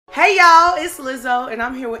Hey y'all, it's Lizzo and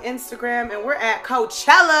I'm here with Instagram and we're at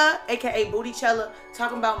Coachella, aka Bootychella,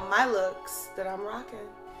 talking about my looks that I'm rocking.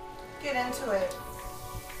 Get into it.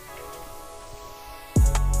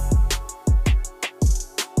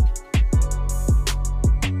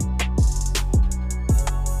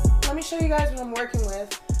 Let me show you guys what I'm working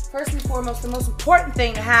with. First and foremost, the most important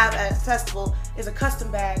thing to have at a festival is a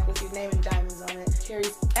custom bag with your name and diamonds on it. It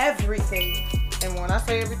carries everything. And when I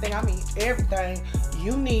say everything, I mean everything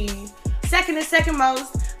you need. Second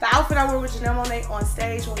most, the outfit I wore with Janelle Monáe on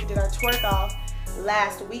stage when we did our twerk off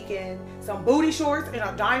last weekend. Some booty shorts and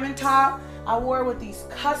a diamond top. I wore with these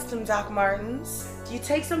custom Doc Martens. You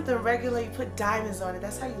take something regular, you put diamonds on it.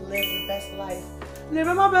 That's how you live your best life.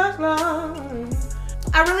 Living my best life.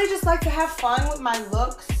 I really just like to have fun with my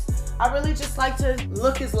looks. I really just like to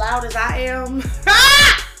look as loud as I am.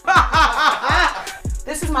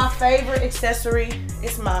 This is my favorite accessory.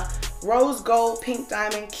 It's my rose gold pink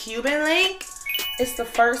diamond Cuban link. It's the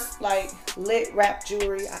first lit wrap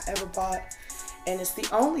jewelry I ever bought. And it's the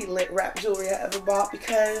only lit wrap jewelry I ever bought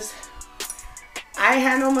because I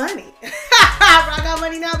had no money. I got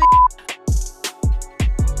money now.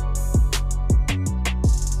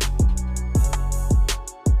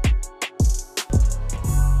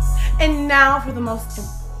 And now for the most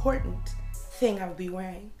important thing I will be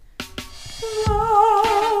wearing.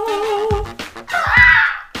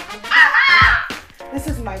 This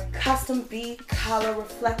is my custom bead color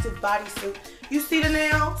reflective bodysuit. You see the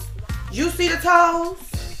nails? You see the toes?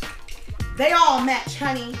 They all match,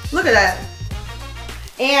 honey. Look at that.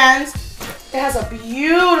 And it has a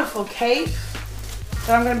beautiful cape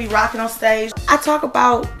that I'm gonna be rocking on stage. I talk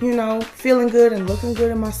about, you know, feeling good and looking good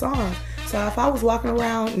in my song. So if I was walking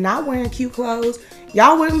around not wearing cute clothes,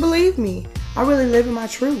 y'all wouldn't believe me. I really live in my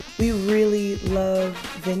truth. We really love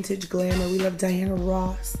vintage glamour. We love Diana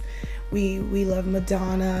Ross. We love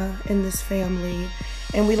Madonna in this family.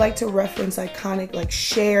 And we like to reference iconic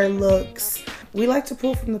Cher looks. We like to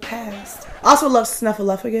pull from the past. Also love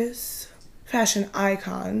Snuffleupagus, fashion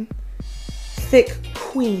icon, thick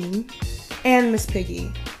queen, and Miss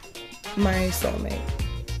Piggy, my soulmate.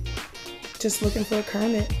 Just looking for a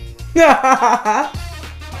Kermit.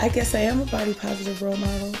 I guess I am a body positive role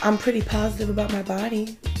model. I'm pretty positive about my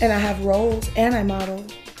body. And I have roles and I model.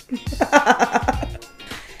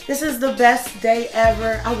 This is the best day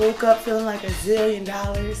ever. I woke up feeling like $1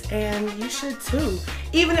 zillion and you should too.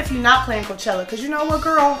 Even if you're not playing Coachella, because you know what,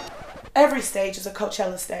 girl? Every stage is a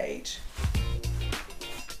Coachella stage.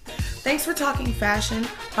 Thanks for talking fashion,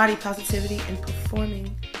 body positivity, and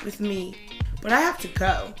performing with me. But I have to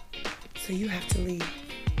go, so you have to leave.